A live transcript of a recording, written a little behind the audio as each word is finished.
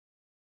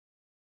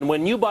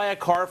When you buy a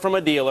car from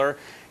a dealer,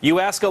 you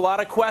ask a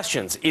lot of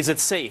questions. Is it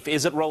safe?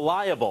 Is it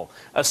reliable?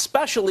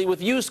 Especially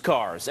with used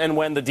cars. And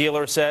when the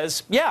dealer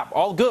says, yeah,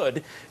 all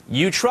good,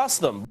 you trust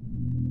them.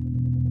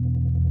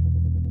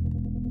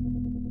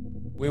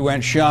 We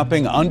went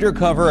shopping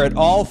undercover at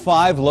all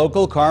 5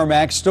 local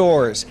CarMax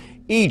stores.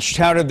 Each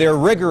touted their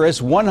rigorous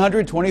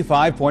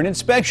 125-point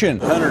inspection.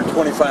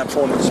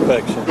 125-point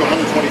inspection.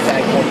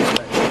 125-point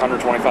inspection.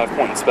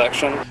 125-point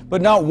inspection.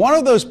 But not one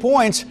of those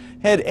points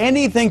had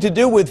anything to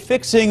do with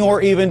fixing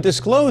or even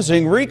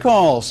disclosing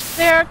recalls.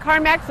 There are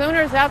CarMax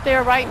owners out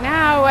there right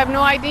now who have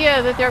no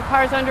idea that their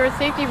car's under a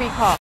safety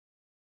recall.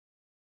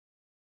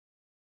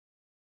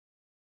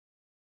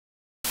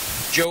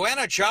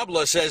 Joanna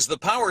Chabla says the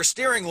power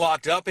steering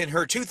locked up in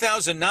her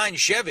 2009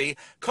 Chevy,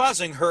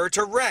 causing her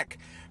to wreck.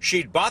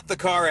 She'd bought the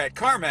car at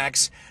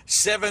CarMax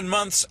 7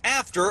 months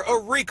after a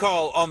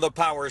recall on the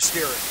power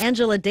steering.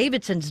 Angela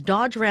Davidson's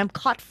Dodge Ram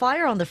caught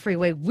fire on the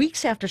freeway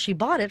weeks after she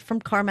bought it from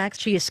CarMax.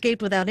 She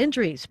escaped without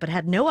injuries, but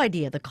had no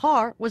idea the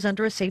car was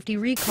under a safety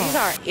recall. These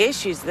are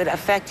issues that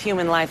affect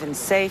human life and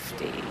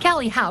safety.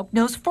 Kelly Houck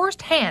knows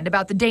firsthand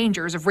about the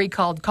dangers of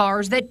recalled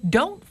cars that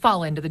don't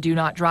fall into the do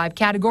not drive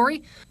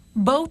category.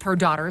 Both her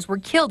daughters were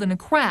killed in a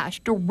crash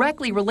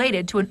directly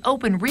related to an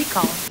open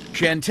recall.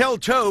 Chantel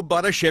Tobe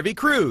bought a Chevy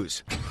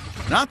Cruze.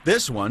 Not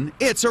this one,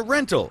 it's a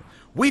rental.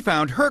 We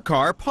found her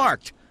car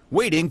parked,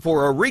 waiting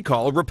for a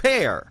recall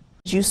repair.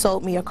 You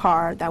sold me a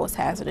car that was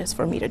hazardous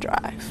for me to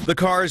drive. The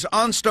car's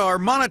OnStar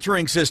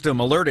monitoring system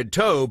alerted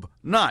Tobe,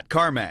 not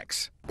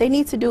CarMax. They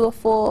need to do a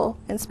full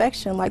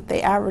inspection like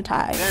they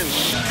advertise.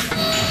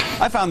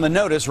 I found the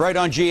notice right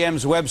on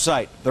GM's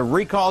website. The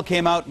recall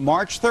came out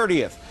March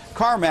 30th.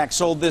 CarMax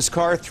sold this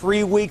car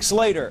 3 weeks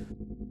later.